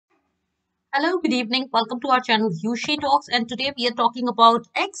Hello, good evening. Welcome to our channel Yushi Talks, and today we are talking about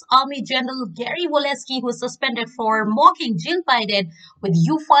ex-Army General Gary Volesky, who is suspended for mocking Jill Biden with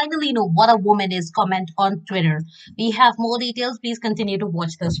 "You finally know what a woman is" comment on Twitter. We have more details. Please continue to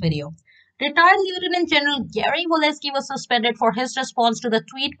watch this video. Retired Lieutenant General Gary Volesky was suspended for his response to the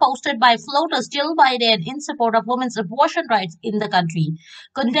tweet posted by floaters Jill Biden in support of women's abortion rights in the country,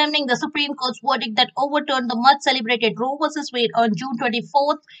 condemning the Supreme Court's verdict that overturned the much-celebrated Roe v. Wade on June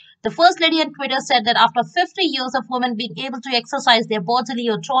 24th. The First Lady on Twitter said that after 50 years of women being able to exercise their bodily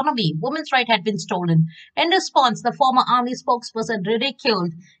autonomy, women's right had been stolen. In response, the former army spokesperson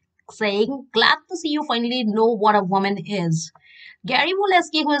ridiculed, saying, "Glad to see you finally know what a woman is." Gary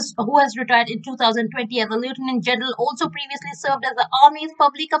Volesky, who has retired in 2020 as a lieutenant general, also previously served as the Army's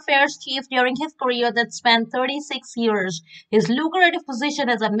public affairs chief during his career that spanned 36 years. His lucrative position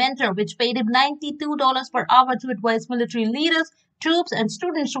as a mentor, which paid him $92 per hour to advise military leaders, troops, and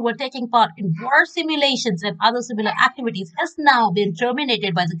students who were taking part in war simulations and other similar activities, has now been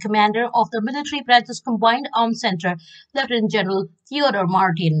terminated by the commander of the military branch's Combined Arms Center, Lieutenant General Theodore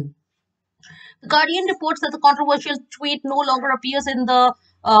Martin. The Guardian reports that the controversial tweet no longer appears in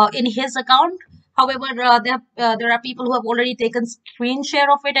his account. However, there are people who have already taken screen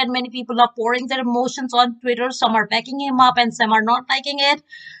share of it, and many people are pouring their emotions on Twitter. Some are backing him up, and some are not liking it.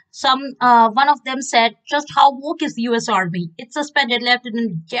 One of them said, "Just how woke is the U.S. Army? It suspended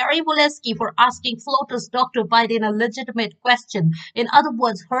Lieutenant Gary Volesky for asking floaters Dr. Biden a legitimate question. In other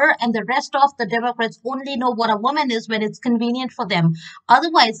words, her and the rest of the Democrats only know what a woman is when it's convenient for them.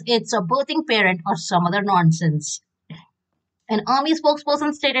 Otherwise, it's a birthing parent or some other nonsense." An army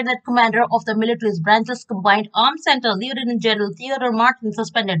spokesperson stated that commander of the military's branch's Combined Arms Center, Lieutenant General Theodore Martin,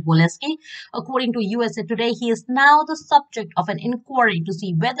 suspended Volesky. According to USA Today, he is now the subject of an inquiry to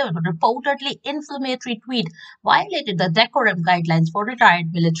see whether the reportedly inflammatory tweet violated the decorum guidelines for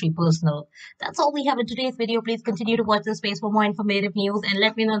retired military personnel. That's all we have in today's video. Please continue to watch this space for more informative news and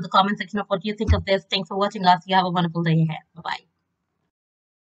let me know in the comment section of what you think of this. Thanks for watching us. You have a wonderful day ahead. Bye-bye.